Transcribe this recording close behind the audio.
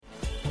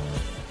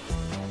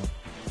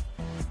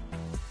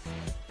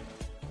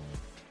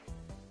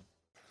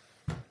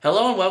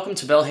Hello and welcome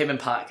to Bellhaven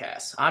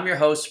Podcast. I'm your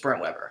host,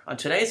 Brent Weber. On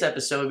today's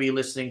episode, we'll be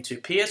listening to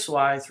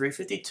PSY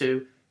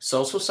 352,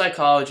 Social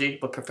Psychology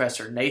with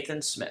Professor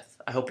Nathan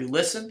Smith. I hope you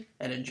listen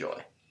and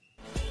enjoy.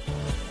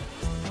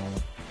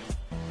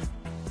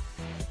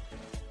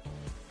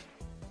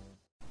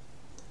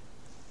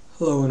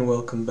 Hello and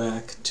welcome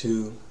back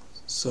to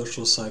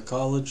Social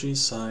Psychology,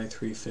 Sci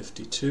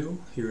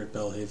 352, here at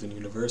Bellhaven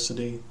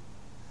University.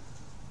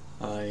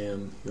 I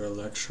am your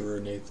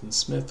lecturer, Nathan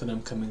Smith, and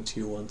I'm coming to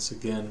you once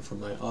again from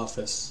my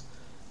office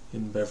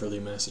in Beverly,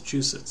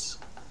 Massachusetts.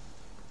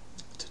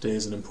 Today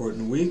is an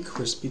important week.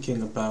 We're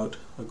speaking about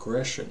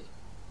aggression.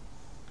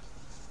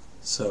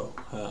 So,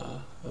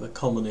 the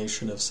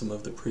culmination of some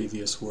of the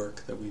previous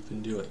work that we've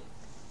been doing.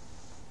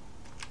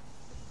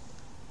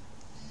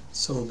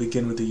 So we'll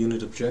begin with the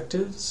unit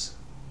objectives.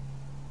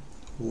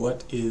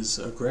 What is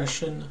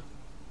aggression?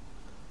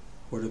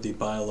 What are the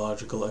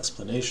biological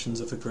explanations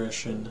of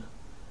aggression?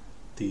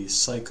 The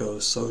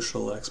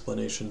psychosocial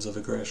explanations of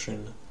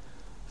aggression,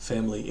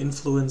 family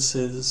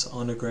influences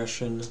on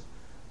aggression,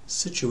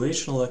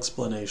 situational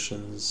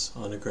explanations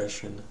on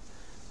aggression,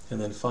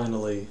 and then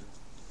finally,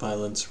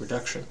 violence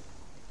reduction.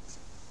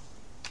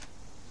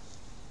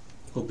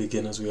 We'll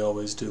begin as we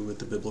always do with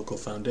the biblical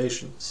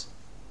foundations.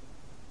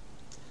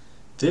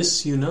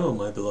 This you know,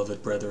 my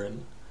beloved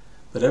brethren,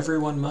 that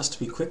everyone must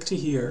be quick to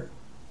hear,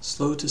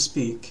 slow to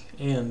speak,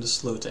 and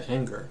slow to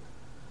anger.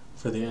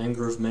 For the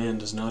anger of man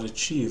does not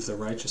achieve the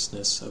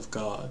righteousness of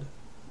God.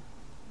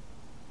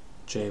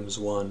 James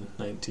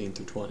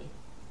 1:19-20,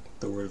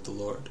 the word of the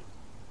Lord.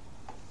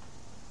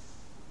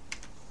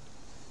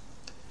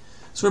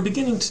 So we're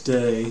beginning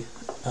today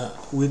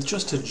with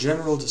just a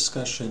general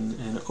discussion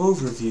and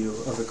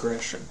overview of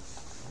aggression.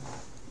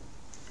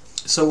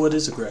 So what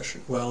is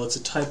aggression? Well, it's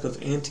a type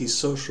of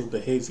antisocial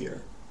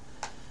behavior,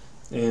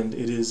 and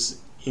it is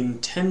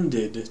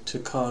intended to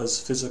cause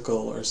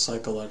physical or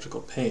psychological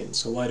pain.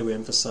 So why do we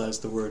emphasize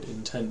the word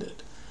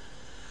intended?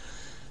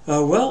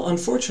 Well,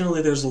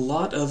 unfortunately, there's a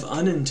lot of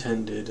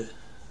unintended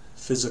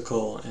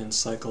physical and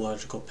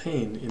psychological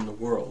pain in the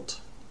world.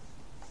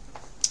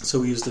 So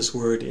we use this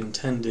word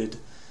intended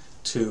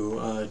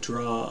to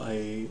draw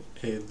a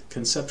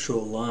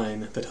conceptual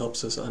line that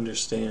helps us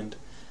understand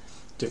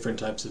different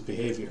types of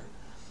behavior.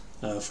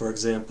 For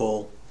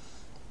example,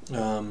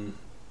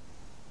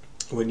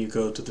 when you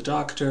go to the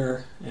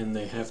doctor and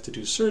they have to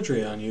do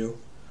surgery on you,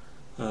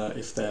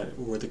 if that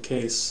were the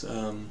case,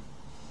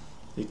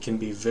 it can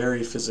be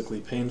very physically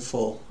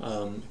painful.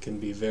 It can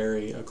be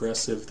very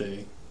aggressive.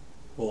 They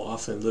will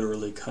often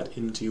literally cut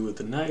into you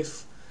with a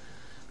knife.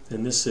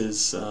 And this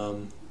is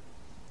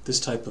this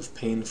type of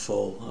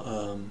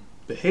painful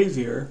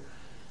behavior.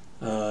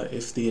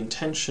 If the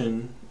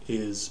intention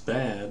is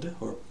bad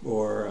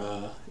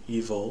or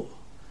evil,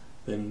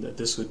 then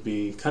this would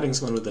be cutting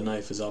someone with a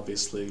knife is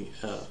obviously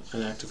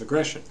an act of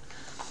aggression.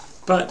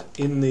 But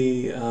in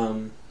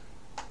the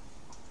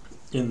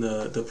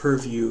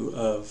purview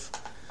of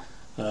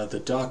the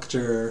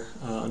doctor,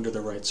 under the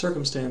right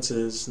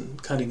circumstances,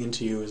 cutting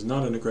into you is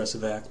not an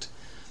aggressive act.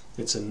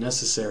 It's a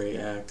necessary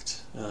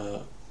act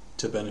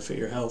to benefit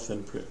your health,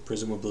 and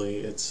presumably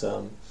it's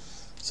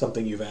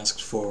something you've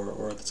asked for,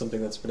 or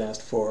something that's been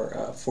asked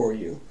for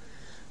you,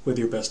 with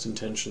your best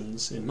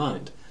intentions in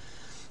mind.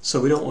 So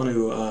we don't want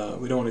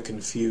to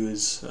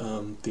confuse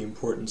the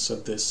importance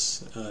of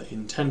this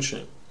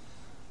intention.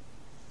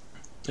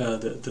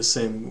 The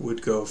same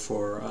would go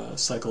for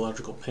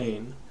psychological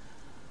pain.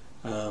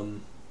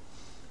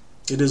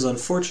 It is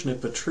unfortunate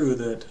but true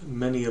that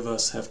many of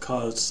us have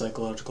caused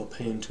psychological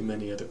pain to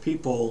many other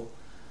people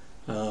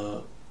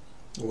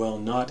while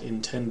not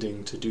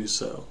intending to do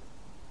so.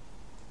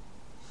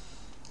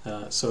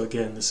 So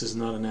again, this is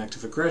not an act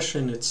of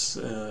aggression. It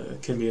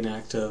can be an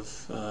act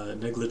of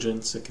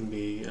negligence. It can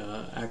be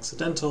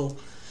accidental.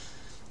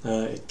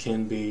 It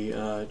can be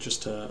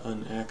just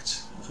an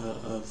act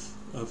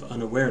of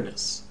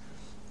unawareness.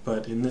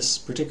 But in this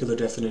particular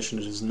definition,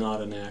 it is not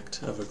an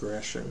act of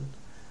aggression.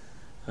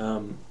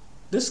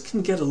 This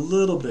can get a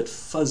little bit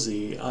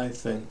fuzzy, I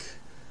think,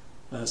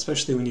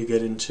 especially when you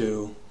get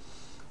into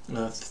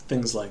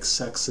things like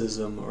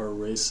sexism or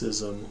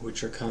racism,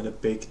 which are kind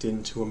of baked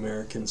into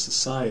American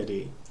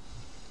society.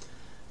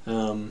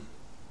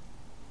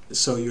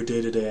 So your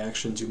day-to-day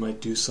actions, you might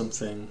do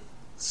something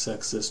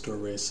sexist or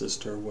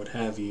racist or what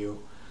have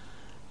you.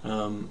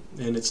 And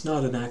it's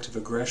not an act of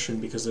aggression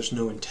because there's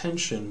no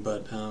intention,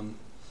 but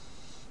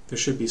there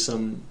should be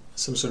some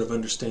sort of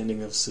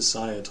understanding of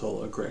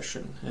societal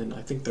aggression. And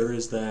I think there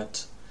is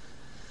that.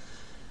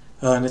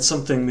 And it's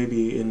something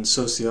maybe in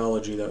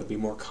sociology that would be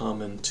more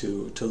common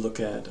to look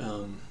at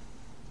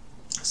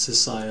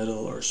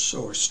societal or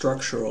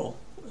structural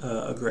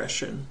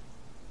aggression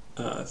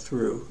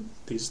through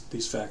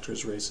these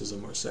factors,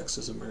 racism or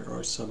sexism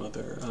or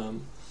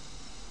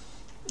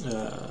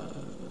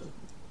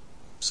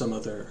some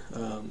other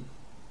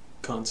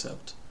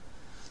concept.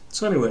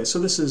 So anyway, so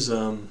this is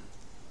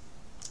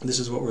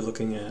what we're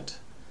looking at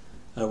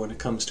when it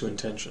comes to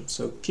intention.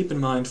 So keep in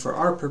mind, for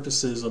our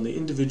purposes on the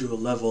individual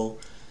level,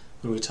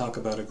 when we talk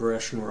about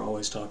aggression, we're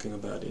always talking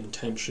about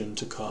intention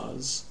to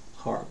cause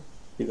harm,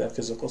 be that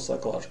physical,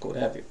 psychological, what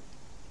have you.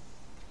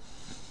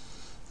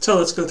 So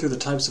let's go through the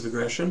types of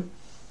aggression.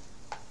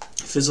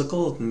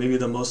 Physical, maybe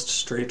the most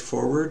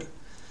straightforward.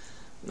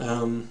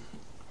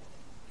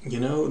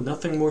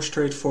 Nothing more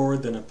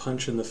straightforward than a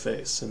punch in the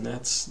face, and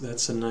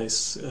that's a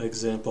nice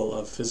example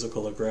of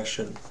physical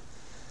aggression.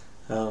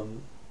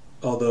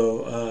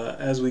 Although,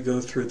 as we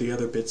go through the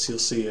other bits, you'll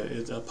see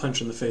a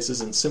punch in the face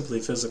isn't simply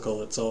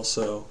physical, it's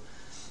also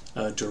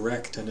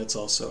direct, and it's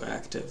also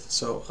active.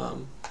 So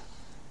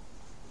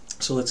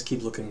let's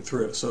keep looking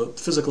through. So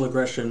physical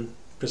aggression,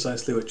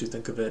 precisely what you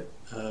think of it,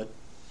 a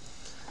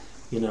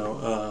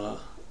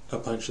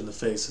punch in the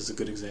face is a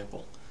good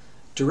example.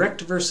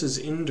 Direct versus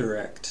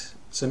indirect.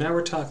 So now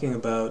we're talking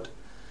about,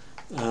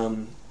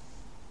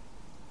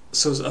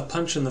 so a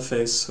punch in the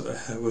face,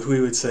 what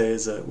we would say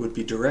would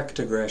be direct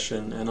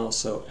aggression and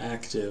also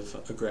active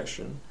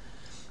aggression,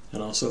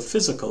 and also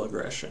physical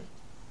aggression.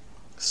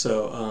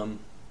 So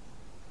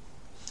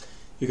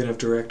you can have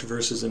direct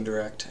versus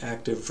indirect,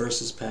 active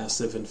versus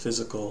passive, and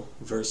physical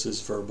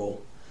versus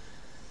verbal.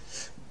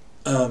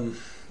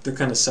 They're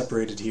kind of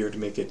separated here to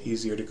make it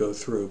easier to go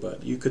through,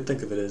 but you could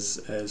think of it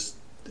as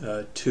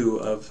two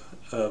of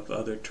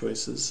other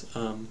choices.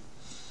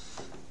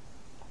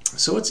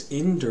 So what's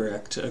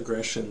indirect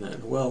aggression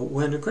then? Well,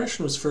 when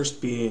aggression was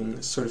first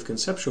being sort of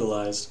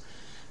conceptualized,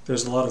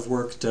 there's a lot of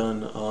work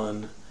done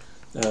on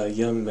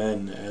young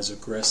men as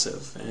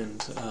aggressive, and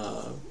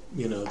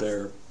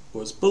there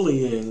was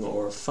bullying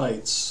or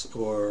fights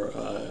or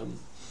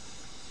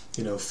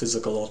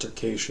physical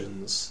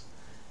altercations,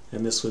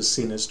 and this was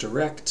seen as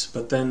direct.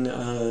 But then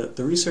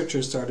the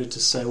researchers started to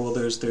say, well,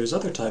 there's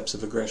other types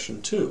of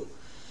aggression too,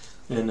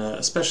 and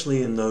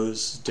especially in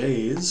those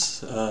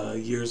days,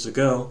 years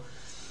ago,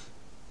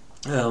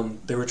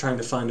 they were trying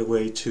to find a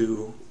way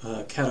to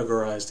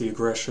categorize the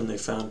aggression they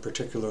found,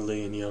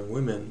 particularly in young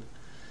women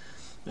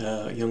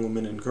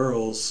and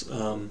girls,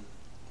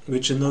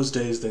 which in those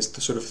days they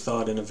sort of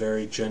thought in a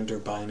very gender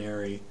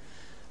binary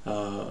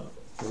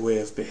way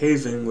of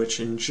behaving,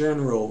 which in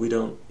general we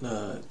don't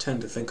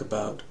tend to think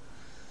about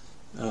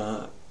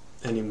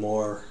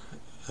anymore,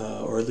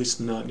 or at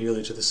least not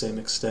nearly to the same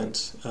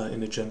extent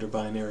in a gender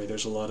binary.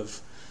 There's a lot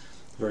of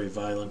very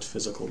violent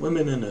physical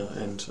women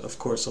and of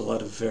course a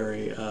lot of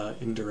very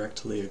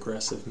indirectly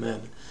aggressive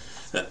men.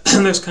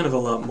 There's kind of a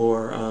lot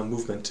more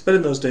movement, but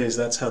in those days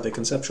that's how they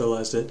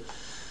conceptualized it.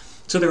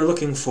 So they were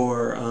looking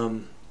for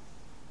a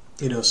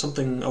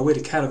way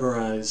to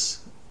categorize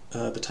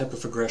the type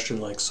of aggression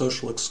like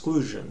social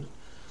exclusion,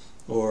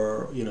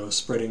 or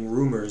spreading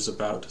rumors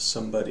about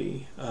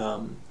somebody.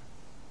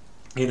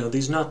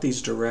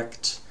 These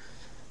direct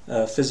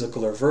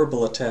physical or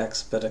verbal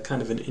attacks, but a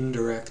kind of an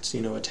indirect,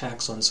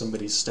 attacks on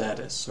somebody's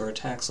status or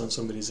attacks on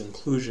somebody's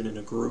inclusion in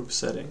a group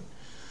setting.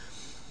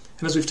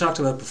 And as we've talked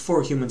about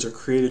before, humans are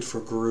created for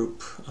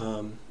group,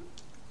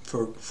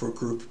 for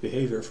group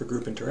behavior, for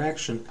group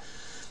interaction.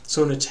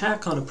 So an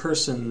attack on a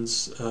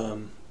person's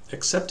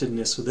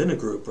acceptedness within a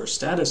group or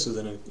status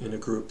in a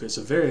group is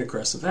a very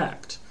aggressive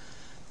act,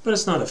 but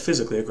it's not a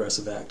physically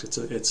aggressive act.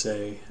 It's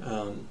a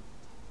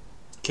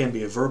can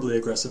be a verbally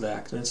aggressive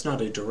act, and it's not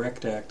a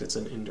direct act, it's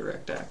an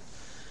indirect act.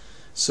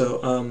 So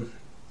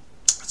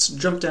let's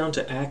jump down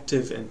to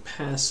active and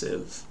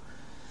passive.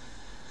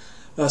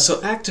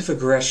 So active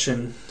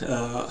aggression,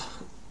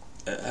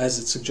 as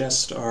it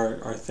suggests,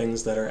 are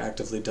things that are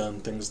actively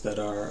done, things that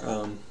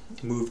are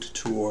moved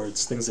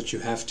towards, things that you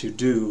have to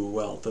do.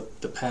 Well,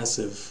 the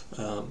passive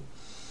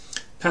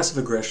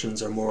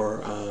aggressions are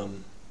more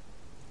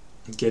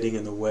getting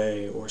in the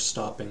way or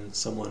stopping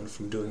someone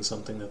from doing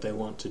something that they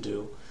want to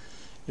do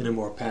in a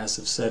more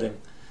passive setting.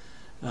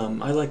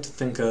 I like to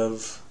think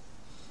of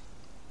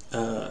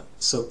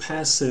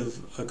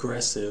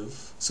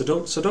passive-aggressive. So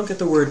don't get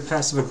the word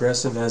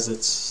passive-aggressive as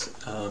it's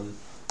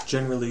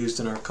generally used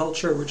in our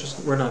culture.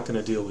 We're not going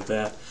to deal with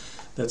that.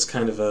 That's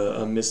kind of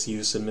a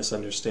misuse and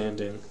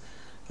misunderstanding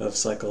of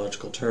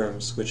psychological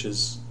terms, which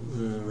is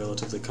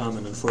relatively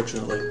common,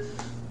 unfortunately.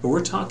 But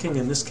we're talking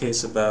in this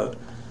case about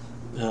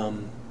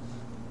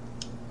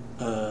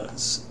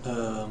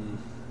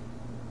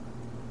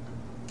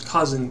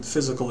causing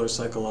physical or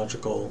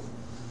psychological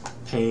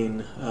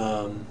pain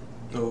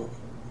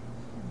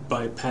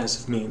by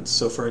passive means.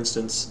 So, for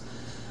instance,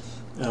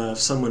 if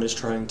someone is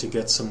trying to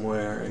get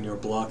somewhere and you're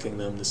blocking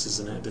them, this is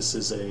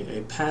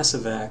a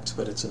passive act,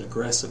 but it's an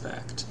aggressive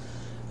act.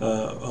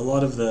 A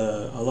lot of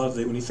the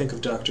when you think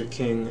of Dr.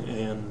 King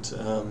and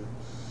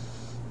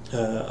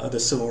the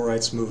civil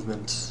rights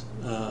movement,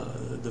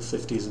 the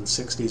 50s and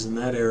 60s, in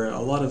that era,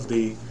 a lot of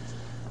the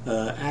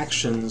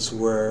actions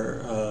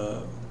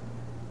were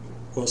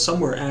some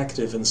were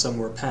active and some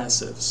were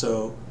passive.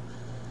 So,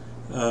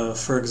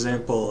 for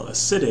example, a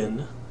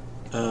sit-in,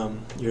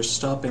 you're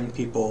stopping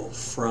people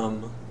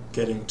from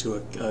getting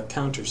to a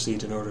counter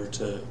seat in order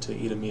to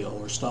eat a meal,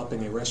 or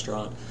stopping a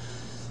restaurant.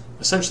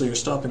 Essentially, you're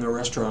stopping a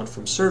restaurant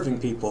from serving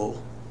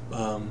people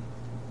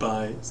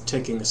by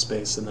taking a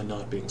space and then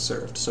not being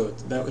served. So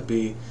that would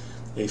be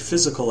a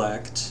physical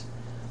act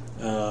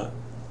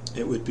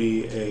It would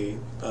be a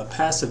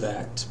passive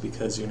act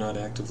because you're not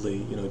actively,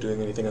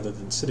 doing anything other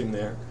than sitting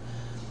there.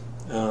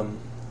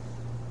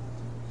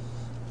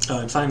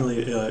 And finally,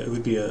 it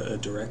would be a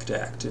direct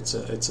act. It's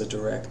a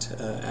direct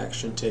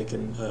action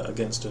taken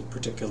against a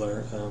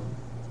particular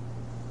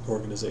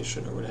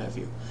organization or what have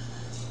you.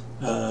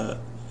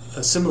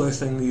 A similar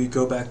thing, you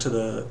go back to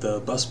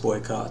the bus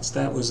boycotts.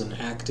 That was an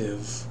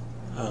active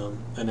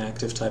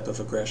type of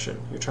aggression.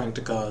 You're trying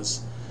to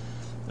cause,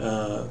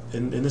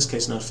 in this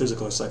case, not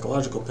physical or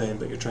psychological pain,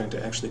 but you're trying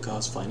to actually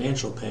cause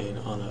financial pain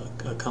on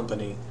a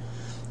company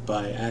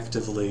by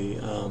actively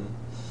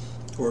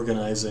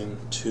organizing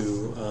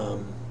to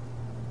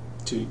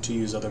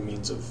use other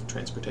means of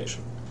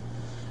transportation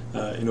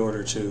in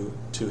order to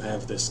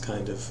have this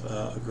kind of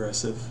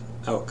aggressive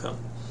outcome.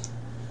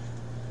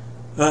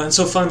 And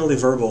so finally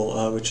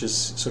verbal, which is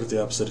sort of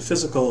the opposite of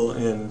physical,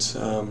 and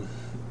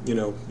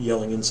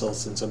yelling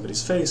insults in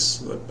somebody's face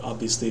would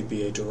obviously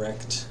be a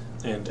direct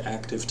and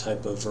active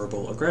type of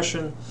verbal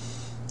aggression,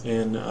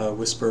 and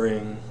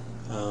whispering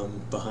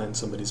behind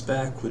somebody's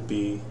back would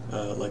be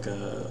like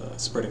a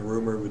spreading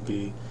rumor would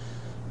be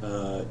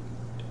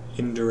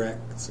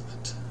indirect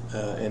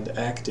and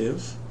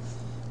active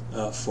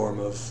form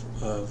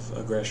of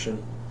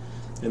aggression.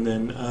 And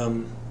then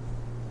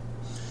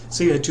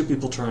so you had two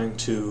people trying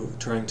to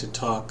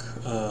talk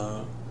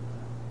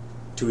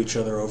to each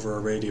other over a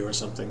radio or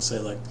something. Say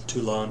like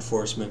two law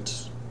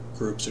enforcement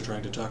groups are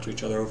trying to talk to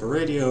each other over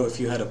radio. If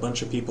you had a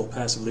bunch of people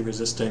passively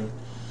resisting,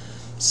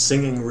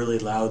 singing really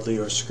loudly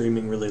or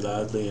screaming really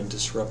loudly and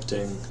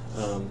disrupting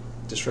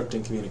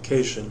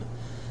communication,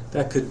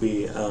 that could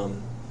be a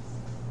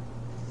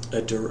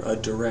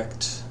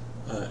direct,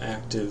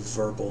 active,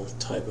 verbal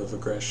type of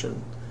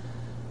aggression.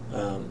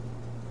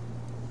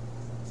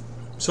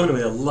 So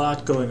anyway, a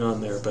lot going on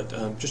there,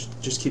 but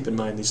just keep in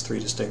mind these three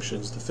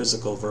distinctions: the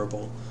physical,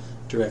 verbal,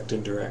 direct,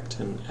 indirect,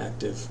 and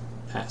active,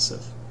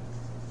 passive.